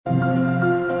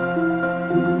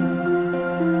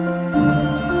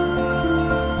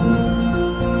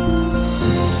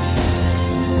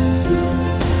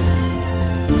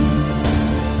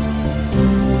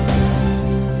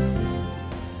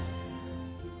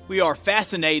We are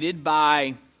fascinated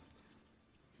by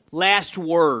last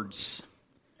words,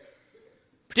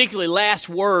 particularly last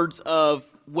words of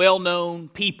well-known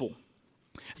people.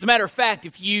 As a matter of fact,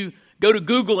 if you go to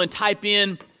Google and type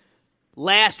in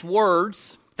last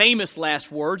words, famous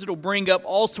last words, it'll bring up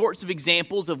all sorts of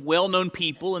examples of well-known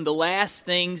people and the last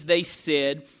things they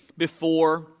said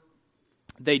before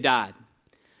they died.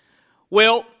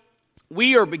 Well,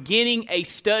 we are beginning a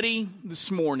study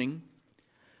this morning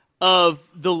of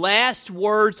the last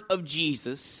words of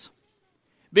Jesus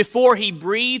before he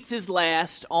breathes his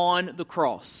last on the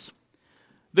cross.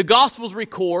 The Gospels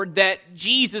record that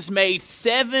Jesus made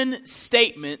 7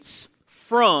 statements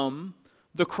from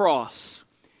the cross,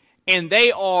 and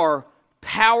they are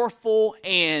powerful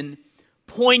and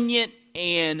poignant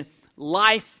and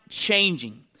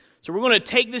life-changing. So we're going to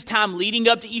take this time leading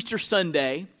up to Easter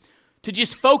Sunday to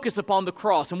just focus upon the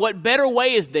cross. And what better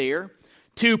way is there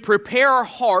to prepare our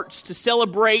hearts to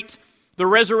celebrate the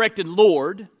resurrected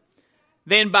Lord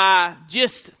than by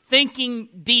just thinking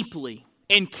deeply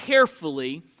and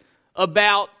carefully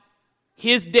about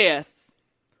his death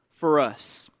for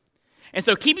us. And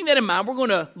so keeping that in mind, we're going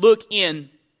to look in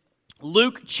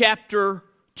Luke chapter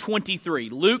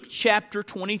 23. Luke chapter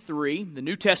 23, the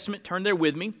New Testament, turn there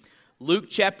with me. Luke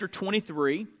chapter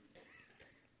 23.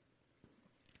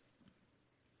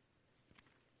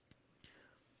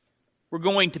 We're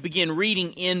going to begin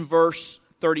reading in verse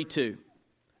 32.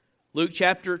 Luke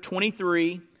chapter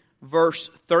 23, verse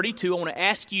 32. I want to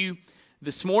ask you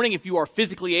this morning, if you are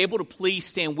physically able, to please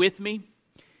stand with me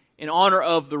in honor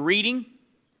of the reading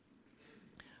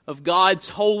of God's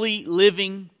holy,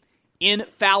 living,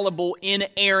 infallible,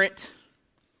 inerrant,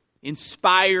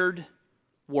 inspired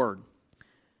word.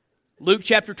 Luke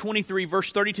chapter 23,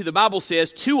 verse 32, the Bible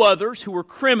says, 2 others who were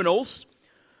criminals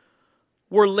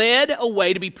were led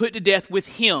away to be put to death with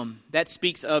him. That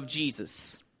speaks of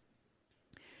Jesus.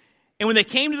 And when they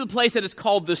came to the place that is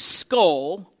called the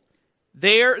Skull,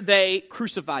 there they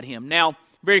crucified him. Now,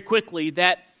 very quickly,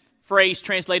 that phrase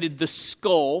translated the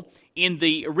skull in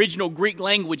the original Greek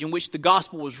language in which the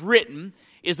gospel was written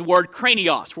is the word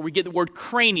kranios, where we get the word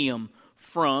cranium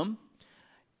from.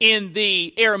 In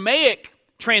the Aramaic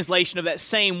translation of that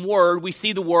same word, we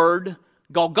see the word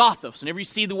Golgotha. So whenever you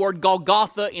see the word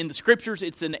Golgotha in the Scriptures,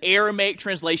 it's an Aramaic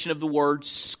translation of the word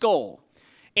skull.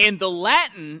 And the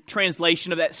Latin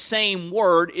translation of that same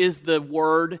word is the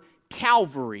word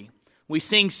Calvary. We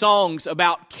sing songs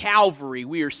about Calvary.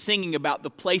 We are singing about the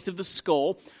place of the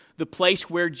skull, the place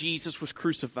where Jesus was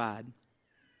crucified.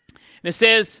 And it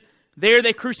says, there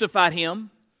they crucified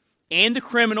him and the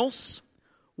criminals,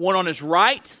 one on his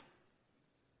right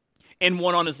and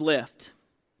one on his left.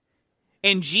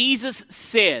 And Jesus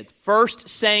said, first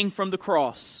saying from the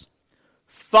cross,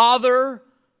 Father,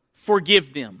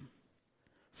 forgive them,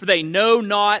 for they know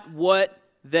not what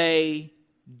they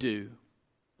do.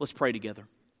 Let's pray together.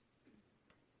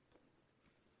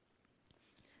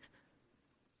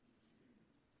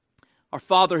 Our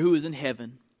Father who is in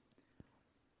heaven,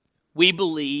 we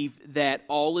believe that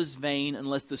all is vain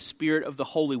unless the Spirit of the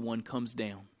Holy One comes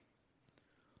down.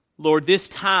 Lord, this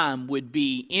time would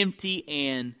be empty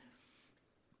and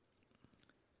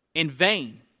in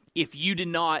vain if you did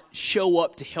not show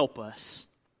up to help us.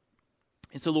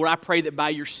 And so, Lord, I pray that by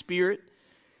your Spirit,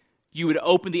 you would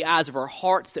open the eyes of our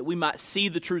hearts that we might see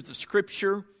the truths of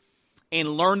Scripture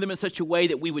and learn them in such a way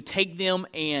that we would take them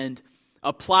and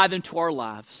apply them to our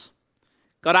lives.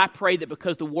 God, I pray that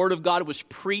because the Word of God was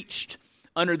preached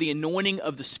under the anointing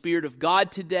of the Spirit of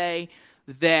God today,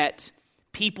 that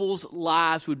people's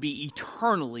lives would be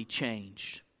eternally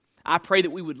changed. I pray that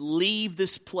we would leave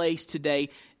this place today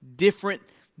different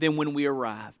than when we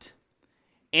arrived.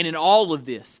 And in all of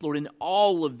this, Lord, in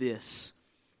all of this,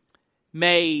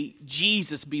 may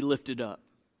Jesus be lifted up.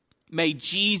 May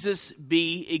Jesus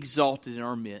be exalted in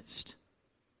our midst.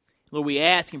 Lord, we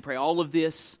ask and pray all of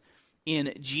this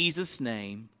in Jesus'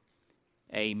 name.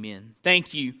 Amen.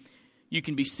 Thank you. You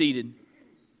can be seated.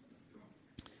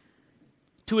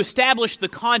 To establish the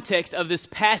context of this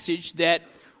passage that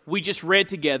we just read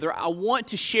together, I want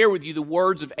to share with you the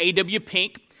words of A.W.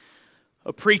 Pink,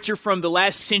 a preacher from the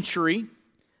last century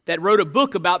that wrote a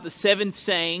book about the 7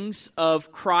 sayings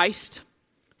of Christ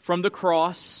from the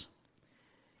cross.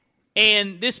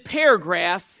 And this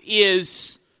paragraph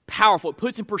is powerful. It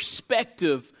puts in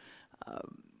perspective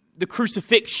the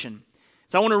crucifixion.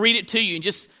 So I want to read it to you. And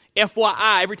just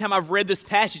FYI, every time I've read this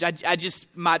passage,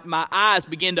 my eyes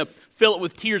begin to fill it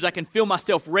with tears. I can feel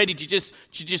myself ready to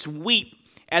just weep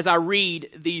as I read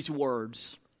these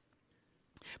words.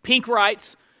 Pink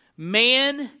writes,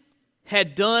 man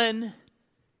had done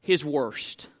his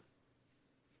worst.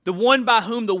 the one by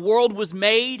whom the world was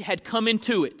made, had come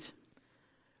into it,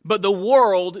 but the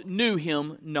world knew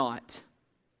him not.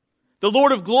 The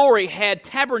Lord of glory had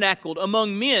tabernacled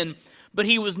among men, but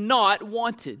he was not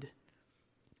wanted.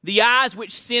 The eyes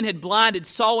which sin had blinded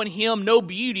saw in him no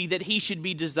beauty that he should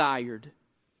be desired.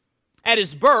 At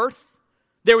his birth,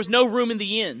 there was no room in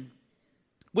the inn,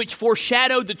 which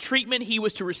foreshadowed the treatment he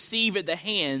was to receive at the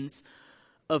hands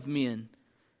of men.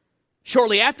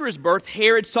 Shortly after his birth,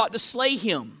 Herod sought to slay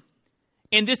him,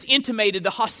 and this intimated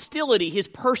the hostility his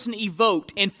person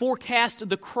evoked and forecast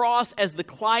the cross as the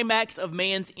climax of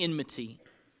man's enmity.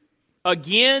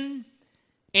 Again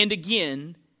and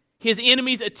again, his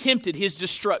enemies attempted his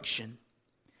destruction,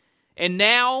 and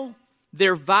now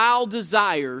their vile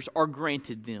desires are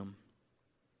granted them.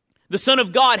 The Son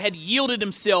of God had yielded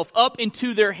himself up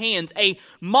into their hands. A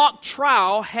mock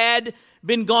trial had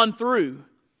been gone through.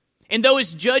 And though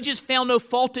his judges found no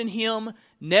fault in him,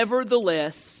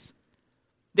 nevertheless,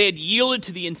 they had yielded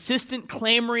to the insistent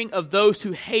clamoring of those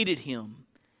who hated him,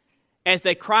 as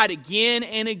they cried again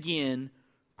and again,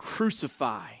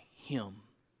 "Crucify him."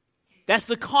 That's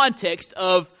the context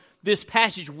of this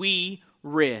passage we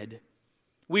read.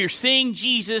 We are seeing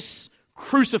Jesus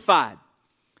crucified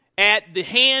at the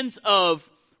hands of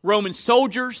Roman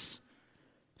soldiers,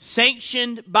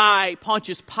 sanctioned by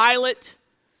Pontius Pilate,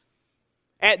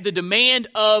 at the demand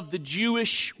of the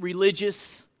Jewish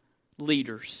religious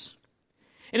leaders.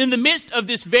 And in the midst of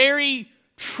this very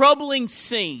troubling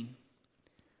scene,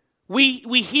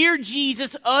 we hear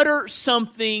Jesus utter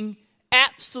something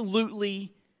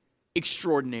absolutely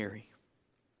extraordinary.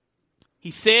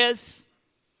 He says,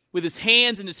 with his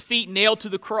hands and his feet nailed to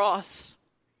the cross,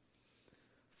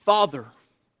 "Father,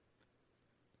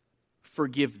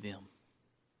 forgive them,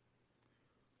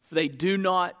 for they do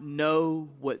not know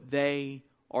what they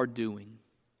are doing."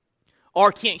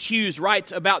 R. Kent Hughes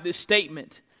writes about this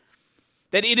statement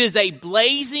that it is a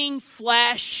blazing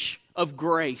flash of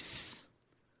grace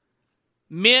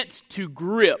meant to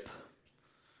grip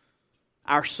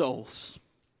our souls.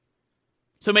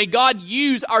 So may God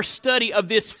use our study of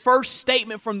this first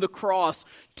statement from the cross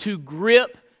to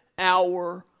grip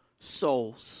our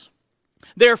souls.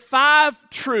 There are 5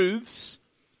 truths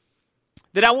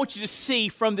that I want you to see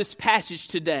from this passage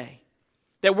today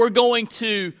that we're going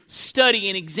to study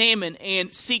and examine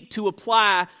and seek to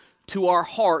apply to our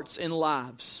hearts and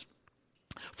lives.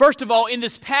 First of all, in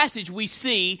this passage we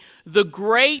see the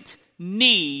great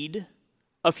need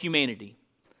of humanity.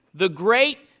 The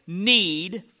great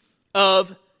need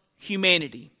of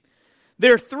humanity.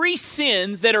 There are 3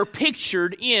 sins that are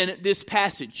pictured in this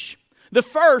passage. The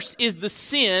first is the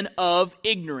sin of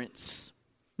ignorance.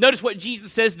 Notice what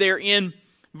Jesus says there in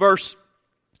verse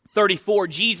 34.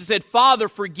 Jesus said, "Father,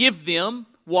 forgive them."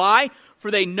 Why?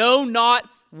 "For they know not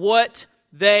what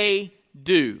they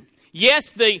do."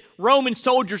 Yes, the Roman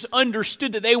soldiers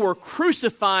understood that they were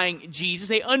crucifying Jesus.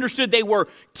 They understood they were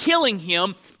killing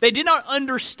him. They did not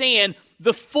understand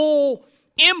the full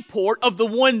import of the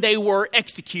one they were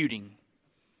executing.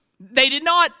 They did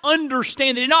not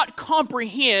understand, they did not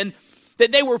comprehend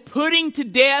that they were putting to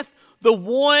death the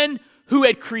one who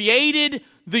had created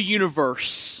the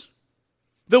universe.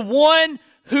 The one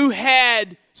who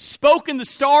had spoken the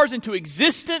stars into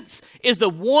existence is the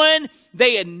one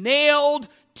they had nailed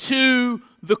to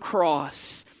the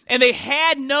cross. And they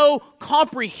had no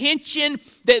comprehension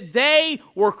that they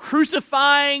were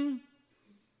crucifying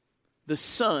the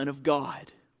Son of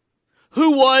God,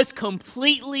 who was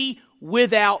completely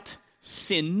without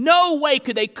sin. No way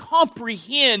could they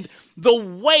comprehend the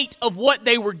weight of what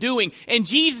they were doing. And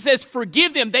Jesus says,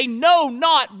 "Forgive them. They know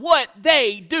not what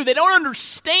they do." They don't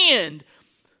understand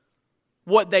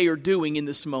what they are doing in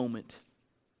this moment.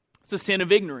 It's the sin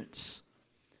of ignorance.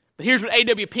 But here's what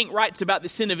A.W. Pink writes about the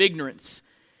sin of ignorance.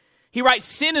 He writes,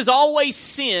 "Sin is always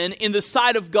sin in the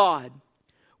sight of God,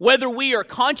 whether we are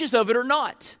conscious of it or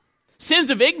not.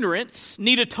 Sins of ignorance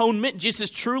need atonement just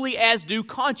as truly as do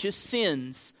conscious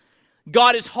sins.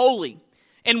 God is holy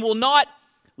and will not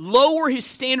lower his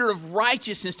standard of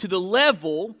righteousness to the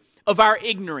level of our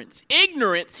ignorance.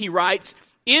 Ignorance," he writes,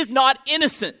 "is not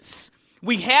innocence.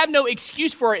 We have no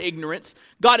excuse for our ignorance.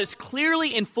 God has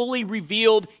clearly and fully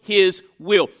revealed his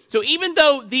will." So even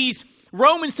though these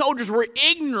Roman soldiers were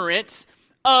ignorant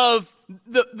of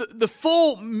the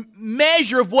full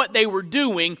measure of what they were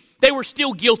doing, they were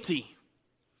still guilty.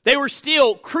 They were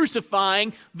still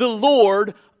crucifying the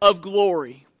Lord of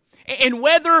glory. And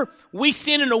whether we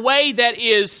sin in a way that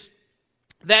is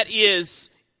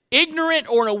ignorant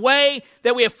or in a way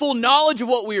that we have full knowledge of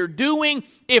what we are doing,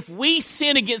 if we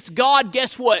sin against God,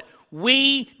 guess what?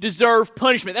 We deserve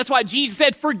punishment. That's why Jesus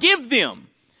said, "Forgive them."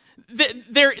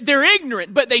 they're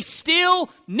ignorant, but they still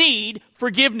need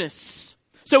forgiveness.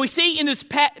 So we see in this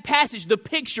passage the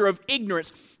picture of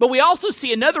ignorance, but we also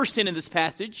see another sin in this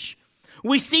passage.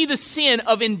 We see the sin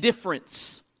of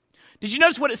indifference. Did you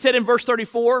notice what it said in verse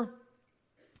 34?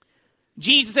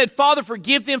 Jesus said, Father,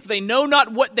 forgive them, for they know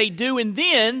not what they do. And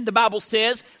then, the Bible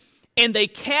says, and they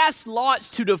cast lots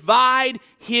to divide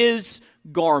his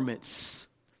garments.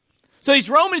 So these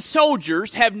Roman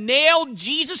soldiers have nailed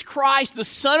Jesus Christ, the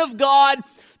Son of God,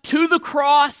 to the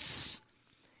cross,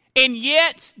 and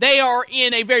yet they are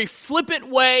in a very flippant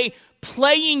way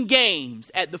playing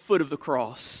games at the foot of the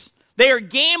cross. They are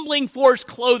gambling for his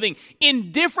clothing,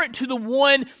 indifferent to the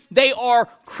one they are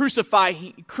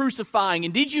crucifying.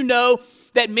 And did you know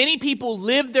that many people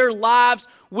live their lives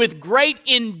with great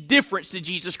indifference to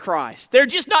Jesus Christ? They're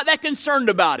just not that concerned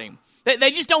about him.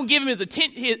 They just don't give him his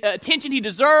attention he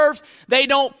deserves. They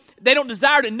don't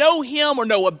desire to know him or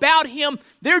know about him.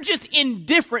 They're just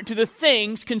indifferent to the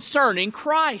things concerning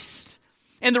Christ.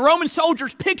 And the Roman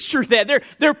soldiers picture that.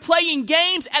 They're playing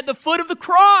games at the foot of the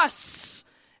cross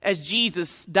as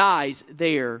Jesus dies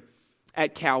there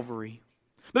at Calvary.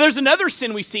 But there's another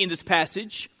sin we see in this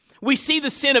passage. We see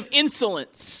the sin of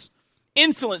insolence.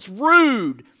 Insolence,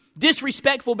 rude,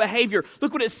 disrespectful behavior.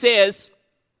 Look what it says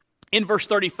in verse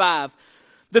 35.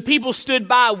 The people stood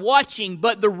by watching,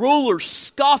 but the rulers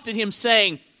scoffed at him,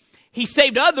 saying, He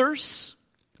saved others,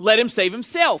 let him save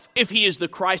himself. If he is the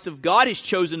Christ of God, his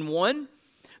chosen one.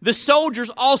 The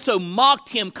soldiers also mocked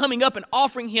him, coming up and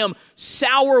offering him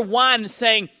sour wine and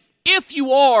saying, If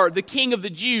you are the king of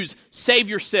the Jews, save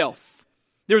yourself.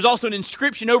 There's also an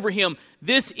inscription over him,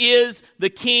 This is the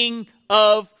King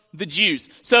of the Jews.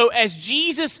 So as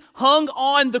Jesus hung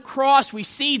on the cross, we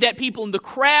see that people in the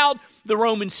crowd, the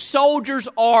Roman soldiers,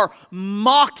 are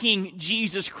mocking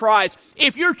Jesus Christ.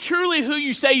 If you're truly who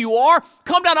you say you are,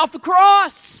 come down off the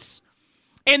cross.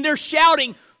 And they're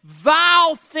shouting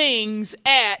vile things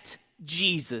at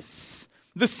Jesus.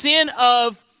 The sin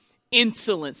of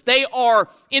insolence. They are,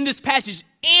 in this passage,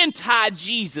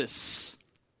 anti-Jesus.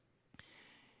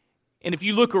 And if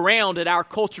you look around at our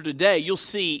culture today, you'll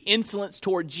see insolence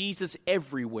toward Jesus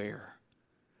everywhere.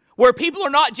 Where people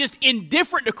are not just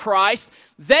indifferent to Christ,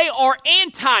 they are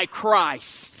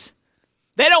anti-Christ.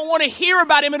 They don't want to hear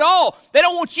about him at all. They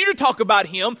don't want you to talk about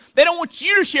him. They don't want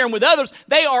you to share him with others.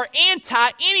 They are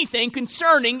anti-anything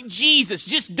concerning Jesus.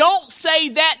 Just don't say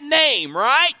that name,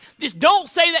 right? Just don't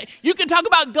say that. You can talk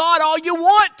about God all you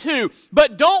want to,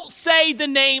 but don't say the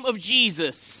name of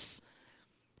Jesus.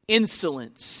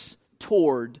 Insolence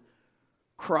toward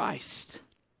Christ.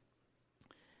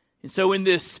 And so in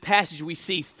this passage we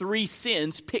see three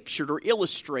sins pictured or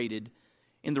illustrated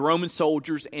in the Roman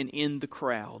soldiers and in the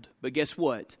crowd. But guess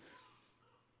what?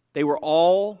 They were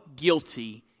all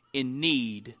guilty in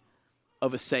need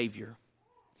of a Savior.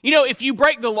 You know, if you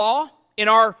break the law in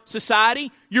our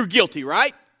society, you're guilty,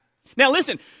 right? Now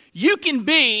listen, you can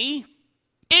be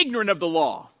ignorant of the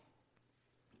law,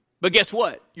 but guess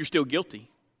what? You're still guilty.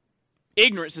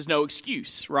 Ignorance is no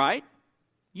excuse, right?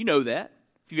 You know that.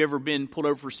 If you've ever been pulled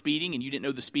over for speeding and you didn't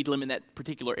know the speed limit in that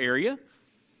particular area.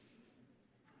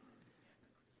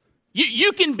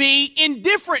 You can be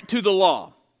indifferent to the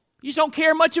law. You just don't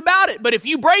care much about it. But if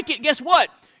you break it, guess what?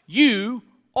 You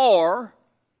are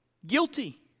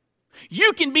guilty.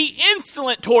 You can be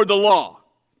insolent toward the law,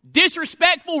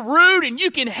 disrespectful, rude, and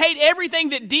you can hate everything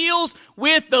that deals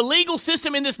with the legal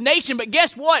system in this nation. But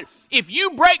guess what? If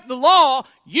you break the law,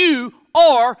 you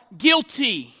are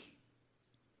guilty.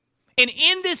 And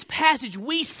in this passage,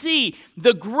 we see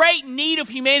the great need of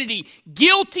humanity,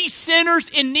 guilty sinners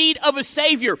in need of a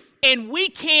Savior. And we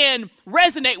can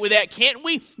resonate with that, can't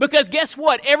we? Because guess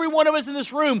what? Every one of us in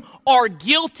this room are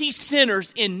guilty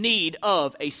sinners in need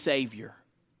of a Savior.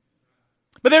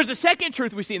 But there's a second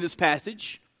truth we see in this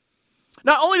passage.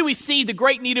 Not only do we see the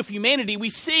great need of humanity, we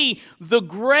see the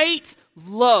great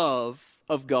love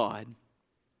of God.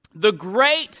 The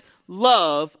great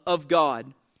love of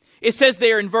God. It says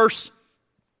there in verse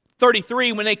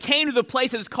 33, when they came to the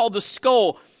place that is called the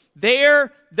skull,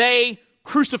 there they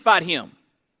crucified him.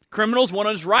 Criminals, one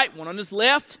on his right, one on his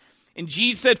left. And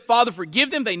Jesus said, Father,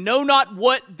 forgive them. They know not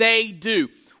what they do.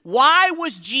 Why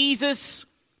was Jesus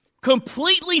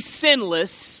completely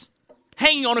sinless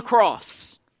hanging on a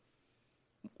cross?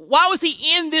 Why was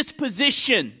he in this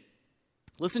position?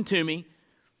 Listen to me.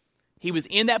 He was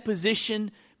in that position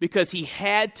because he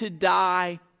had to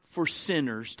die for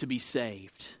sinners to be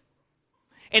saved.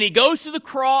 And he goes to the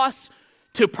cross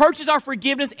to purchase our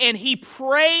forgiveness, and he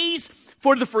prays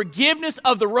for the forgiveness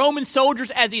of the Roman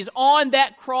soldiers as he's on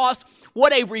that cross.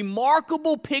 What a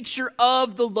remarkable picture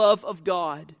of the love of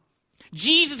God.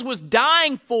 Jesus was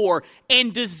dying for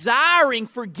and desiring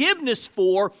forgiveness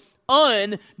for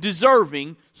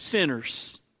undeserving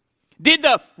sinners. Did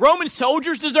the Roman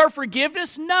soldiers deserve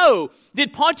forgiveness? No.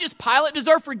 Did Pontius Pilate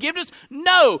deserve forgiveness?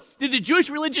 No. Did the Jewish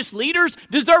religious leaders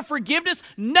deserve forgiveness?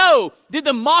 No. Did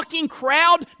the mocking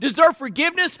crowd deserve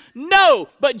forgiveness? No.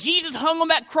 But Jesus hung on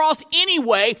that cross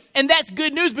anyway, and that's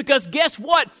good news because guess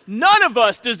what? None of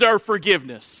us deserve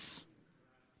forgiveness.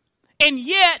 And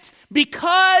yet,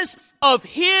 because of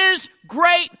His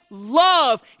great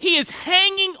love, He is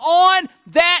hanging on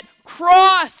that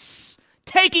cross,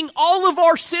 taking all of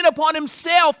our sin upon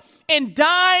Himself and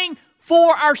dying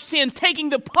for our sins, taking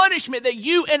the punishment that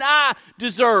you and I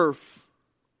deserve.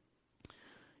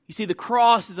 You see, the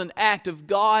cross is an act of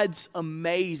God's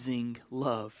amazing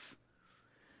love.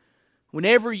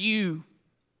 Whenever you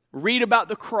read about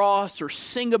the cross or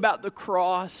sing about the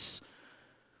cross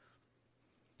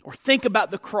or think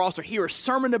about the cross or hear a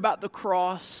sermon about the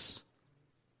cross,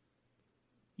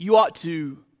 you ought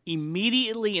to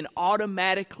immediately and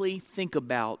automatically think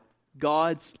about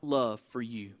God's love for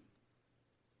you.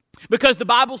 Because the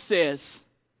Bible says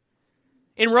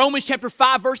in Romans chapter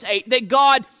 5 verse 8 that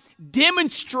God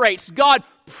demonstrates, God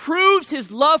proves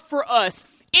His love for us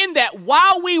in that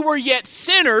while we were yet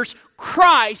sinners,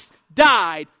 Christ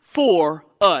died for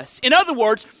us. In other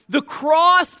words, the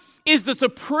cross is the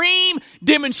supreme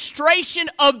demonstration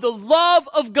of the love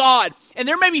of God. And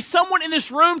there may be someone in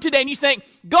this room today and you think,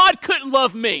 God couldn't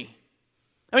love me.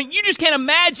 I mean, you just can't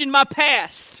imagine my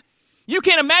past. You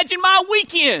can't imagine my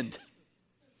weekend.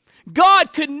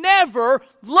 God could never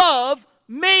love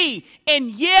me.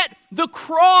 And yet the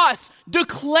cross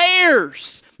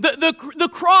declares, the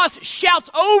cross shouts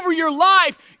over your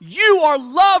life, you are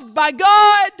loved by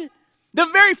God. The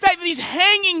very fact that He's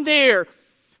hanging there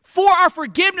for our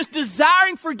forgiveness,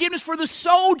 desiring forgiveness for the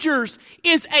soldiers,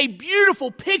 is a beautiful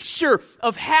picture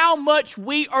of how much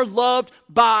we are loved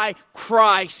by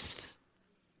Christ.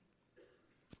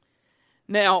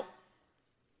 Now,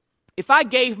 if I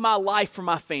gave my life for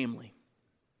my family,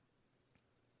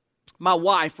 my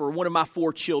wife or one of my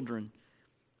 4 children,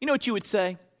 you know what you would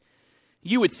say?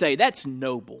 You would say, that's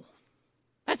noble.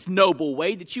 That's noble,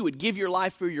 Wade, that you would give your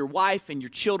life for your wife and your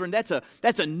children. That's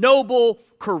a noble,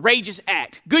 courageous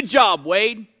act. Good job,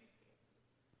 Wade.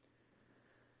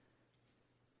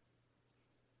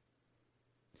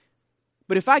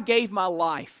 But if I gave my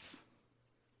life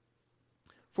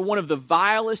for one of the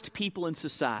vilest people in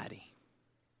society,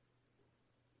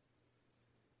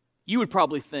 you would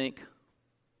probably think,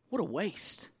 what a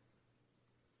waste.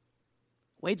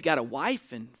 Wade's got a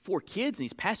wife and 4 kids and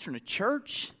he's pastoring a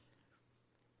church.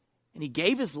 And he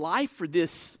gave his life for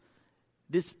this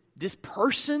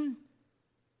person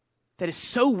that is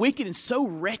so wicked and so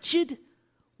wretched.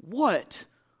 What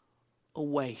a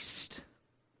waste.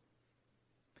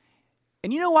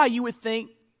 And you know why you would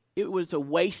think it was a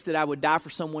waste that I would die for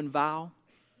someone vile?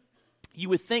 You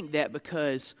would think that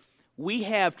because we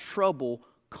have trouble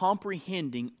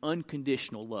comprehending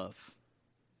unconditional love.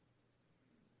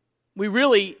 We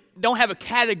really don't have a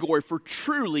category for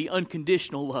truly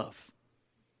unconditional love.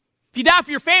 If you die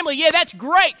for your family, yeah, that's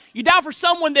great. You die for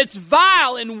someone that's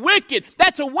vile and wicked,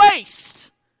 that's a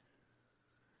waste.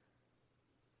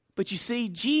 But you see,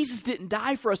 Jesus didn't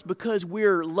die for us because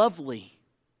we're lovely.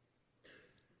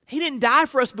 He didn't die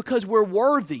for us because we're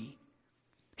worthy.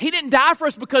 He didn't die for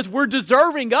us because we're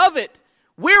deserving of it.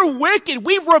 We're wicked.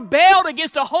 We've rebelled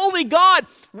against a holy God.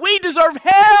 We deserve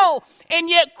hell. And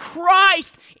yet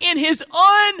Christ, in His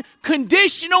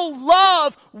unconditional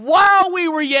love, while we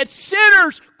were yet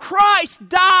sinners, Christ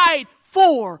died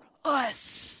for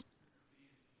us.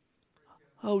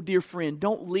 Oh, dear friend,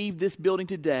 don't leave this building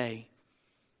today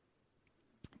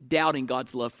doubting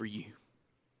God's love for you.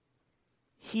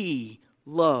 He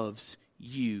loves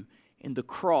you, and the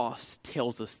cross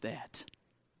tells us that.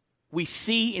 We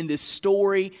see in this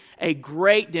story a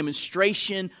great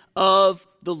demonstration of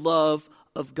the love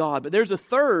of God. But there's a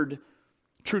third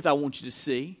truth I want you to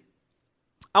see.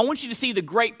 I want you to see the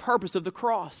great purpose of the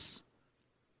cross.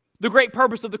 The great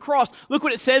purpose of the cross. Look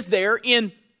what it says there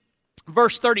in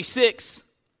verse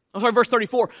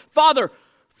 34. Father,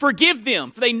 forgive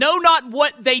them, for they know not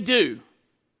what they do.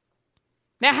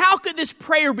 Now, how could this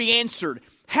prayer be answered?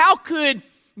 How could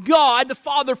God, the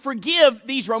Father, forgive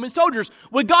these Roman soldiers?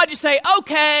 Would God just say,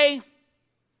 okay,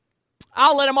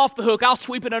 I'll let them off the hook, I'll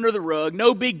sweep it under the rug,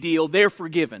 no big deal, they're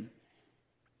forgiven?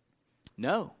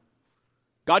 No.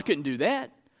 God couldn't do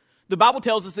that. The Bible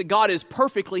tells us that God is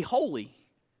perfectly holy.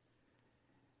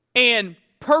 And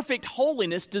perfect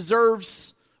holiness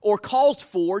deserves or calls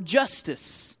for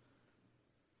justice.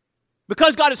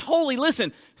 Because God is holy,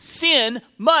 listen, sin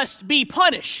must be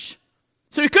punished.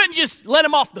 So he couldn't just let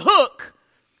them off the hook.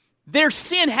 Their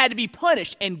sin had to be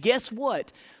punished. And guess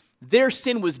what? Their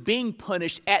sin was being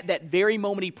punished at that very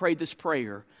moment he prayed this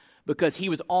prayer, because he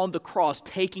was on the cross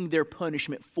taking their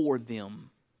punishment for them.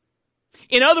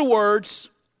 In other words,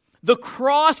 the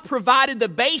cross provided the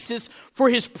basis for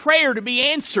his prayer to be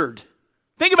answered.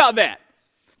 Think about that.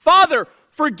 Father,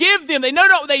 forgive them. They know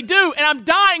not what they do, and I'm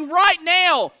dying right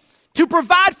now to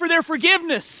provide for their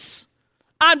forgiveness.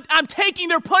 I'm taking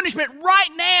their punishment right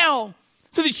now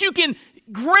so that you can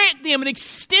grant them and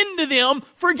extend to them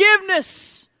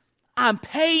forgiveness. I'm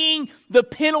paying the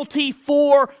penalty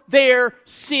for their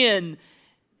sin.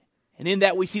 And in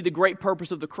that we see the great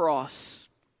purpose of the cross.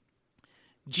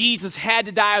 Jesus had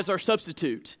to die as our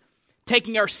substitute,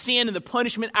 taking our sin and the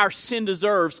punishment our sin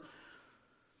deserves.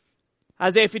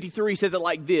 Isaiah 53 says it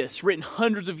like this, written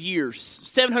hundreds of years,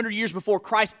 700 years before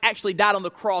Christ actually died on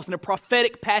the cross. In a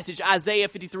prophetic passage, Isaiah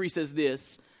 53 says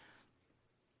this,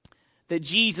 that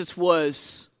Jesus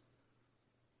was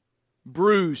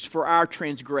bruised for our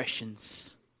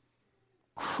transgressions,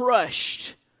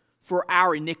 crushed for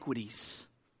our iniquities.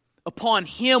 Upon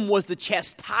him was the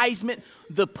chastisement,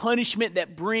 the punishment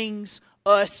that brings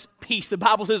us peace. The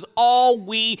Bible says, all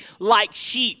we like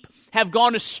sheep have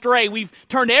gone astray. We've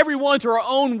turned everyone to our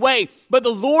own way. But the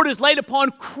Lord has laid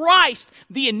upon Christ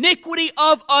the iniquity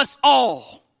of us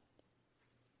all.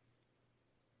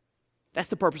 That's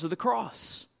the purpose of the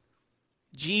cross.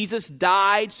 Jesus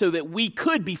died so that we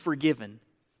could be forgiven.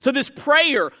 So this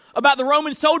prayer about the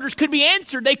Roman soldiers could be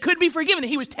answered. They could be forgiven.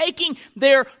 He was taking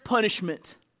their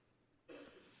punishment.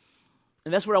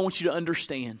 And that's what I want you to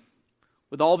understand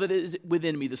with all that is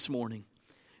within me this morning.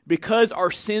 Because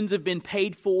our sins have been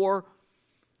paid for,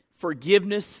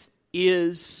 forgiveness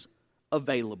is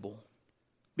available.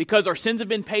 Because our sins have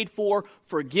been paid for,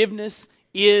 forgiveness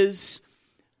is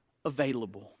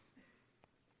available.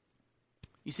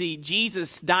 You see,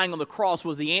 Jesus dying on the cross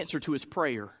was the answer to his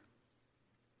prayer.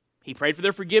 He prayed for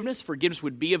their forgiveness. Forgiveness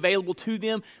would be available to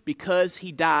them because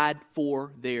he died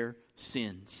for their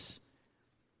sins.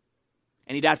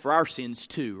 And he died for our sins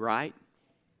too, right?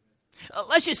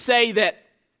 Let's just say that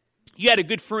you had a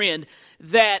good friend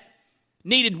that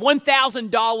needed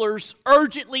 $1,000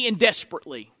 urgently and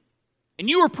desperately. And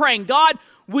you were praying, God,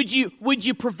 would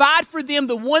you provide for them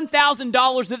the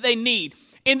 $1,000 that they need?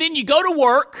 And then you go to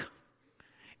work,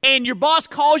 and your boss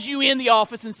calls you in the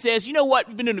office and says, you know what,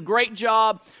 you've been doing a great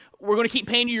job. We're going to keep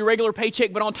paying you your regular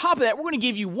paycheck, but on top of that, we're going to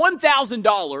give you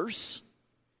 $1,000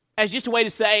 as just a way to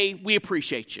say we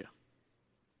appreciate you.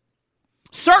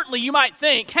 Certainly you might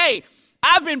think, hey,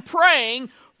 I've been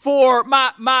praying for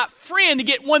my friend to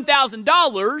get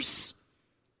 $1,000.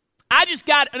 I just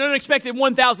got an unexpected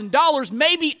 $1,000.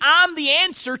 Maybe I'm the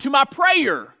answer to my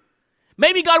prayer.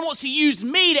 Maybe God wants to use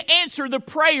me to answer the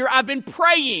prayer I've been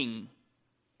praying.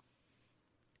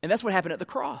 And that's what happened at the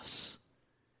cross.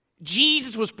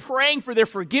 Jesus was praying for their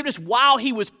forgiveness while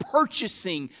he was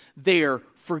purchasing their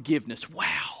forgiveness.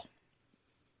 Wow.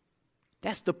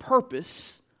 That's the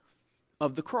purpose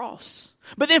of the cross.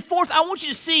 But then fourth, I want you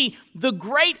to see the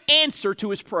great answer to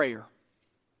his prayer.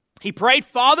 He prayed,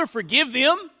 Father, forgive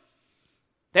them.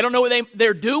 They don't know what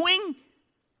they're doing.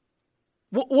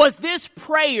 Was this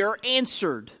prayer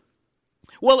answered?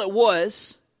 Well, it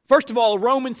was. First of all, a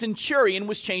Roman centurion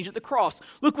was changed at the cross.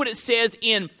 Look what it says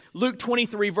in Luke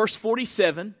 23, verse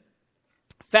 47.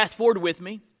 Fast forward with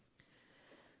me.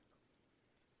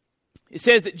 It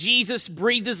says that Jesus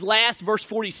breathed his last, verse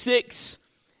 46.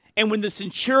 And when the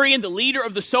centurion, the leader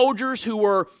of the soldiers who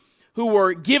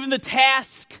were given the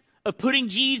task of putting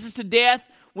Jesus to death,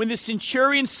 when the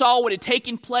centurion saw what had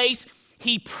taken place,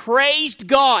 he praised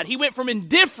God. He went from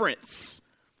indifference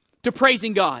to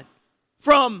praising God.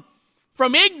 From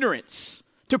ignorance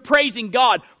to praising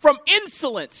God. From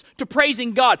insolence to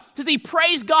praising God. Because he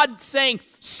praised God saying,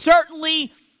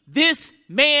 certainly this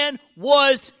man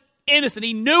was innocent.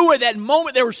 He knew at that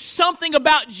moment there was something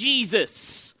about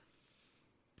Jesus.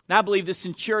 And I believe this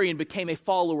centurion became a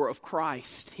follower of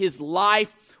Christ. His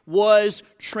life was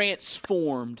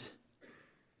transformed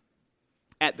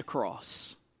at the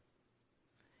cross.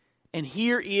 And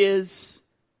here is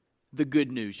the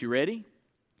good news. You ready?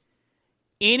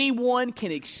 Anyone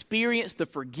can experience the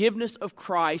forgiveness of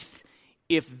Christ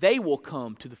if they will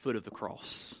come to the foot of the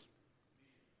cross.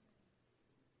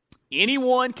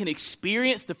 Anyone can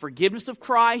experience the forgiveness of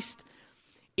Christ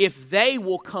if they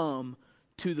will come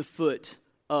to the foot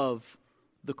of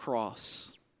the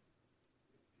cross.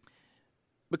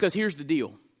 Because here's the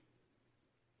deal.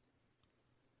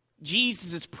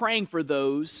 Jesus is praying for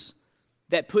those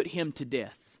that put him to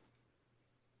death.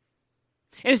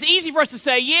 And it's easy for us to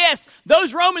say, yes,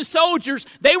 those Roman soldiers,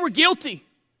 they were guilty.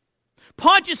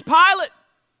 Pontius Pilate,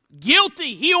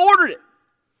 guilty. He ordered it.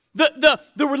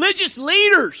 The religious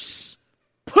leaders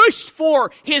pushed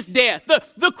for his death.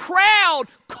 The crowd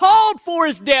called for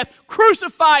his death.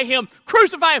 Crucify him,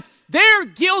 crucify him. They're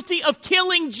guilty of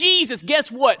killing Jesus.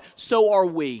 Guess what? So are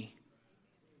we.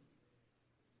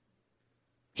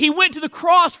 He went to the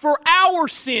cross for our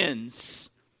sins.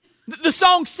 The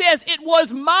song says it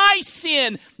was my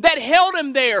sin that held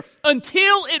him there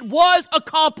until it was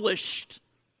accomplished.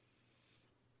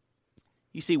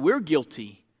 You see, we're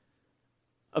guilty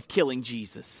of killing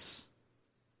Jesus.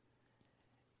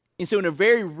 And so in a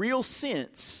very real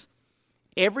sense,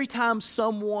 every time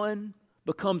someone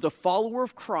becomes a follower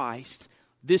of Christ,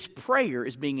 this prayer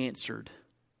is being answered.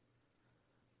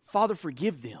 Father,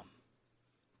 forgive them.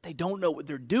 They don't know what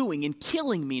they're doing in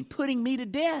killing me and putting me to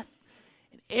death.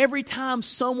 And every time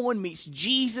someone meets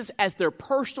Jesus as their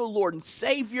personal Lord and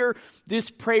Savior, this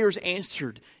prayer is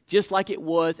answered, just like it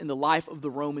was in the life of the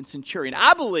Roman centurion.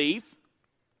 I believe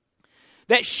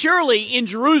that surely in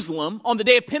Jerusalem, on the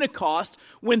day of Pentecost,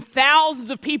 when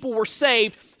thousands of people were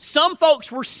saved, some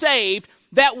folks were saved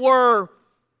that were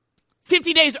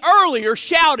 50 days earlier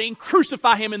shouting,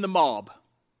 "Crucify him," in the mob.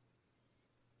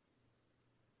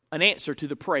 An answer to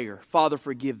the prayer, Father,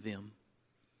 forgive them.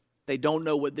 They don't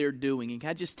know what they're doing. And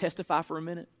can I just testify for a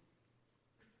minute?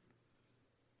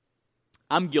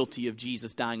 I'm guilty of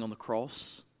Jesus dying on the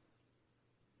cross.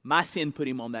 My sin put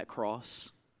him on that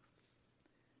cross.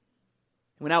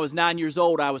 When I was 9 years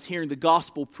old, I was hearing the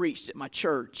gospel preached at my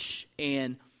church,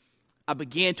 and I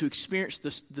began to experience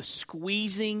the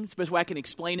squeezing, it's the best way I can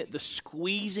explain it, the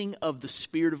squeezing of the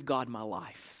Spirit of God in my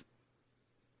life,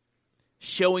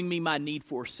 showing me my need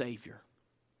for a Savior.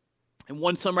 And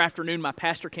one summer afternoon, my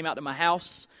pastor came out to my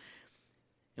house,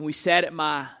 and we sat at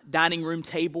my dining room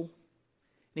table,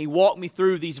 and he walked me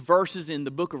through these verses in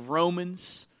the book of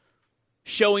Romans,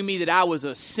 showing me that I was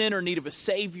a sinner in need of a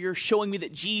Savior, showing me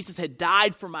that Jesus had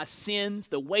died for my sins.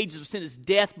 The wages of sin is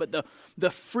death, but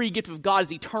the free gift of God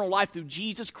is eternal life through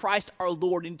Jesus Christ our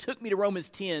Lord. And he took me to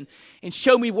Romans 10 and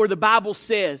showed me where the Bible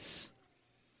says,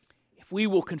 if we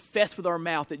will confess with our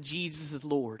mouth that Jesus is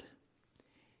Lord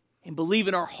and believe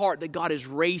in our heart that God has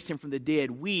raised him from the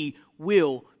dead, we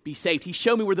will be saved. He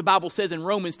showed me where the Bible says in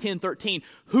Romans 10:13,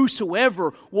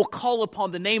 whosoever will call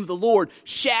upon the name of the Lord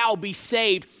shall be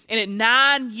saved. And at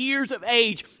 9 years of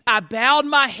age, I bowed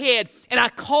my head and I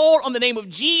called on the name of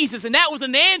Jesus, and that was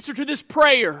an answer to this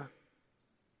prayer.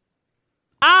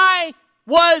 I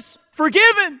was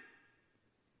forgiven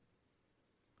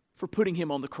for putting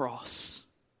him on the cross.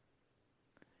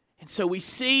 And so we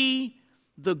see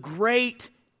the great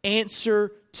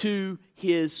answer to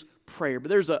his prayer. But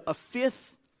there's a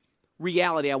fifth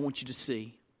reality I want you to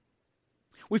see.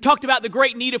 We've talked about the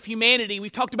great need of humanity.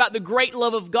 We've talked about the great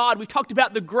love of God. We've talked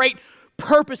about the great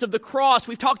purpose of the cross.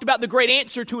 We've talked about the great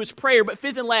answer to his prayer. But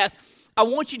fifth and last, I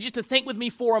want you just to think with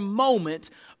me for a moment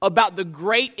about the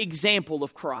great example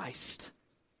of Christ.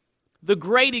 The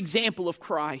great example of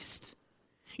Christ.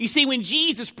 You see, when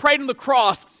Jesus prayed on the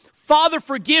cross, Father,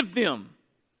 forgive them.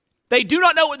 They do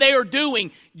not know what they are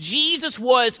doing. Jesus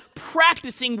was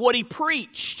practicing what he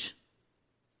preached.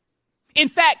 In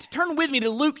fact, turn with me to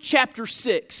Luke chapter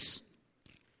 6.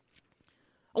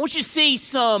 I want you to see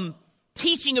some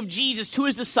teaching of Jesus to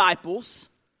his disciples.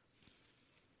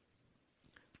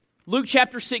 Luke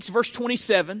chapter 6, verse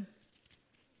 27.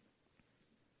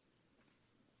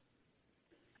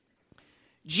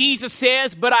 Jesus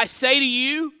says, but I say to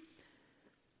you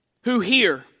who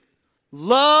hear,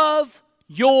 love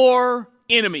your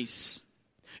enemies.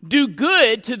 Do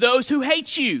good to those who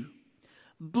hate you.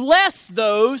 Bless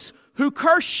those who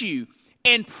curse you,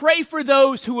 and pray for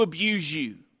those who abuse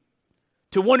you.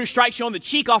 To one who strikes you on the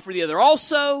cheek, offer the other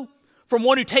also. From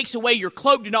one who takes away your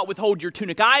cloak, do not withhold your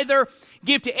tunic either.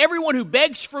 Give to everyone who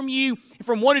begs from you, and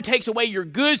from one who takes away your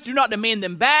goods, do not demand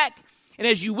them back. And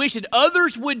as you wish that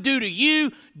others would do to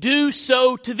you, do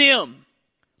so to them.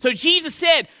 So Jesus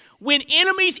said, when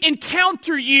enemies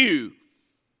encounter you,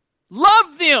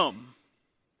 love them.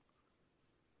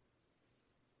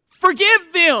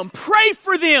 Forgive them. Pray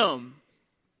for them.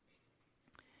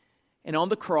 And on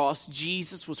the cross,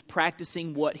 Jesus was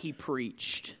practicing what he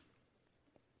preached.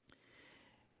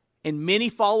 And many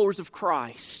followers of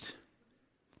Christ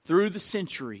through the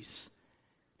centuries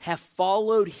have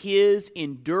followed his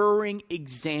enduring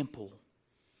example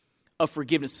of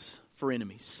forgiveness for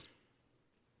enemies.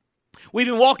 We've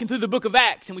been walking through the book of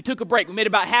Acts, and we took a break. We made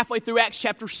about halfway through Acts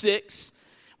chapter 6.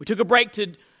 We took a break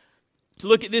to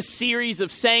look at this series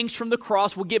of sayings from the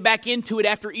cross. We'll get back into it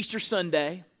after Easter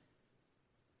Sunday.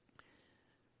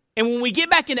 And when we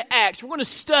get back into Acts, we're going to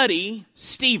study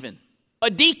Stephen, a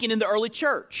deacon in the early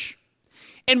church.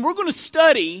 And we're going to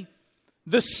study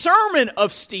the sermon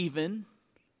of Stephen,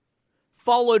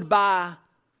 followed by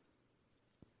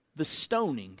the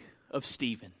stoning of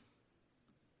Stephen.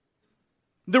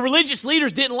 The religious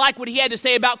leaders didn't like what he had to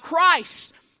say about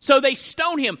Christ, so they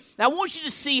stoned him. Now, I want you to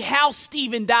see how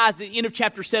Stephen dies at the end of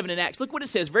chapter 7 in Acts. Look what it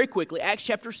says very quickly. Acts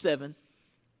chapter 7.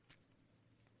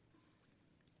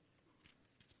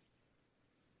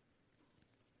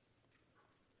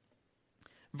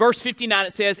 Verse 59,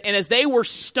 it says, "And as they were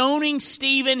stoning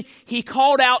Stephen, he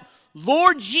called out,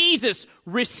 'Lord Jesus,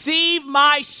 receive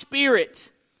my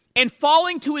spirit.' And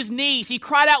falling to his knees, he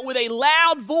cried out with a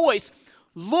loud voice,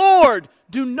 'Lord,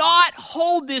 do not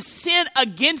hold this sin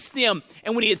against them.'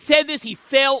 And when he had said this, he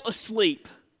fell asleep."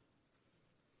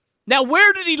 Now,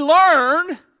 where did he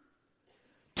learn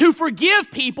to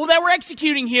forgive people that were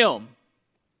executing him?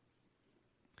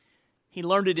 He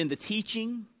learned it in the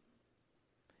teaching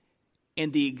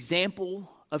and the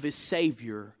example of his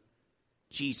Savior,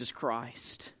 Jesus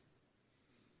Christ.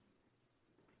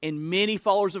 And many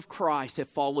followers of Christ have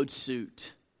followed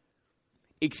suit,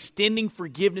 extending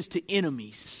forgiveness to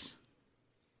enemies,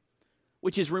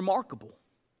 which is remarkable.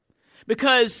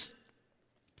 Because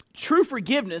true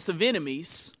forgiveness of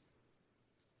enemies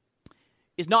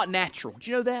is not natural. Do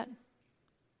you know that?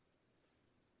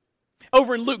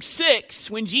 Over in Luke 6,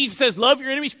 when Jesus says, "Love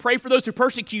your enemies, pray for those who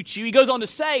persecute you," he goes on to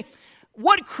say,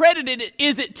 "What credit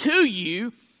is it to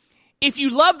you if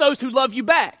you love those who love you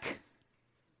back?"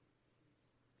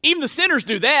 Even the sinners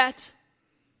do that.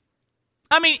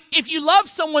 I mean, if you love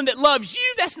someone that loves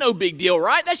you, that's no big deal,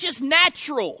 right? That's just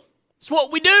natural. It's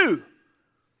what we do.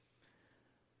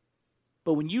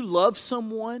 But when you love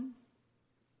someone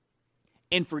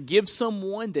and forgive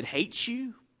someone that hates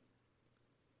you,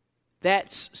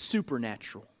 that's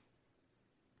supernatural.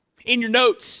 In your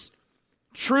notes,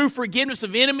 true forgiveness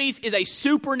of enemies is a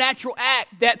supernatural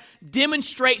act that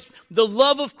demonstrates the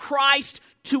love of Christ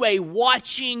to a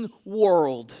watching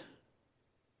world.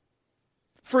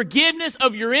 Forgiveness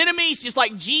of your enemies, just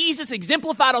like Jesus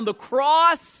exemplified on the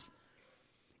cross,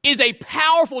 is a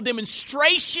powerful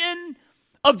demonstration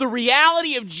of the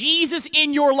reality of Jesus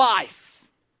in your life.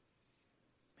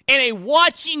 And a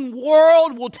watching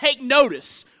world will take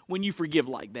notice when you forgive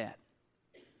like that.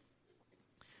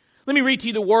 Let me read to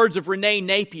you the words of Renee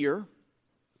Napier.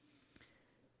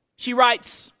 She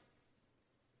writes,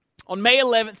 on May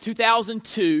 11th,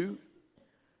 2002,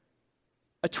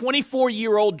 a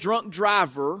 24-year-old drunk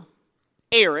driver,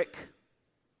 Eric,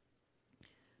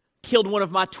 killed one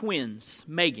of my twins,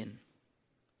 Megan,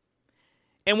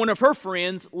 and one of her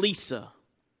friends, Lisa,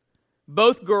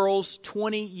 both girls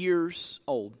 20 years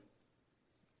old.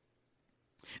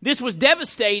 This was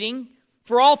devastating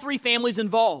for all three families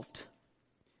involved,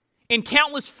 and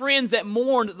countless friends that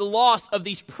mourned the loss of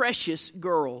these precious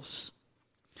girls.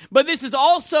 But this is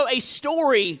also a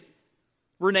story,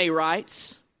 Renee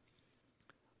writes,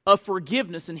 of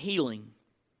forgiveness and healing.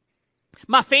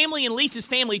 My family and Lisa's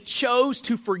family chose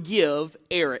to forgive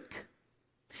Eric.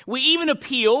 We even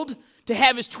appealed to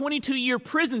have his 22-year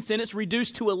prison sentence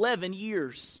reduced to 11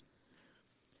 years.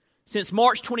 Since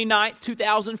March 29th,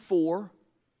 2004,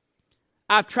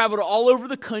 I've traveled all over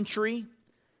the country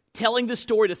telling the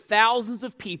story to thousands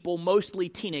of people, mostly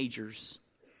teenagers.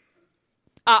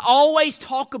 I always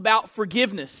talk about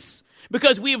forgiveness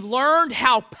because we have learned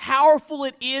how powerful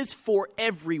it is for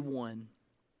everyone.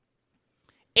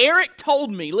 Eric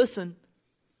told me, listen,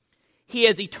 he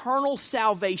has eternal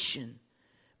salvation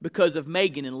because of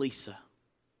Megan and Lisa.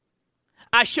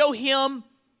 I show him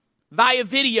via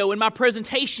video in my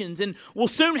presentations and will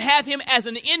soon have him as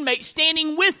an inmate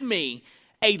standing with me,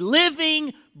 a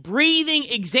living, breathing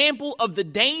example of the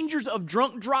dangers of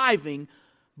drunk driving,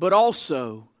 but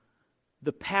also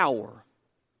the power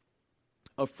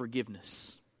of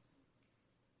forgiveness.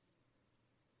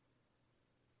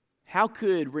 How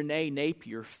could Renee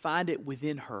Napier find it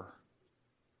within her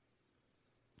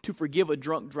to forgive a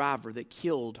drunk driver that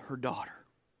killed her daughter?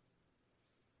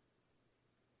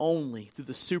 Only through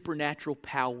the supernatural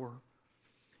power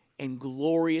and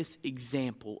glorious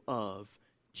example of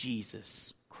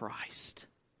Jesus Christ.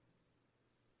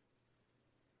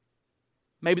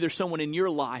 Maybe there's someone in your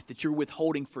life that you're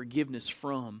withholding forgiveness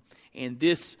from, and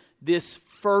this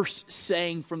first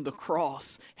saying from the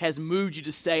cross has moved you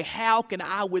to say, how can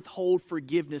I withhold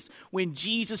forgiveness when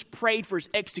Jesus prayed for his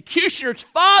executioners?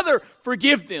 Father,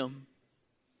 forgive them.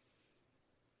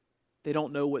 They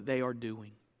don't know what they are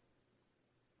doing.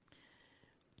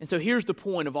 And so here's the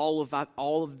point of all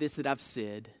of this that I've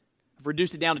said. I've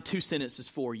reduced it down to 2 sentences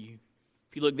for you.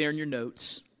 If you look there in your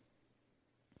notes.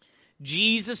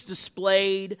 Jesus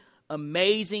displayed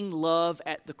amazing love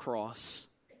at the cross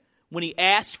when he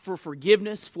asked for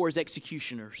forgiveness for his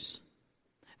executioners.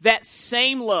 That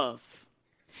same love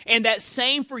and that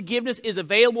same forgiveness is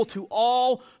available to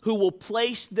all who will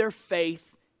place their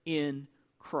faith in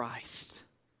Christ.